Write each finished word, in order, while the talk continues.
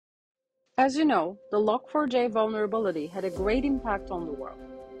As you know, the log4j vulnerability had a great impact on the world.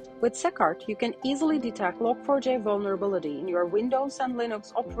 With SecHard, you can easily detect log4j vulnerability in your Windows and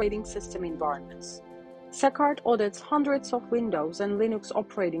Linux operating system environments. SecHard audits hundreds of Windows and Linux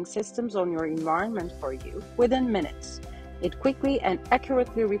operating systems on your environment for you within minutes. It quickly and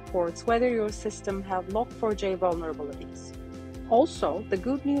accurately reports whether your system has log4j vulnerabilities. Also, the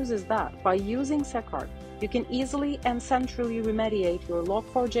good news is that by using SecHard, you can easily and centrally remediate your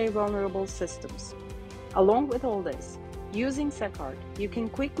log4j vulnerable systems. Along with all this, using SecHard, you can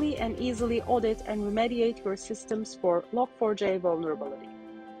quickly and easily audit and remediate your systems for log4j vulnerability.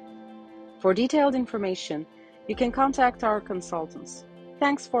 For detailed information, you can contact our consultants.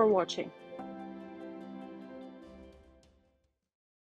 Thanks for watching.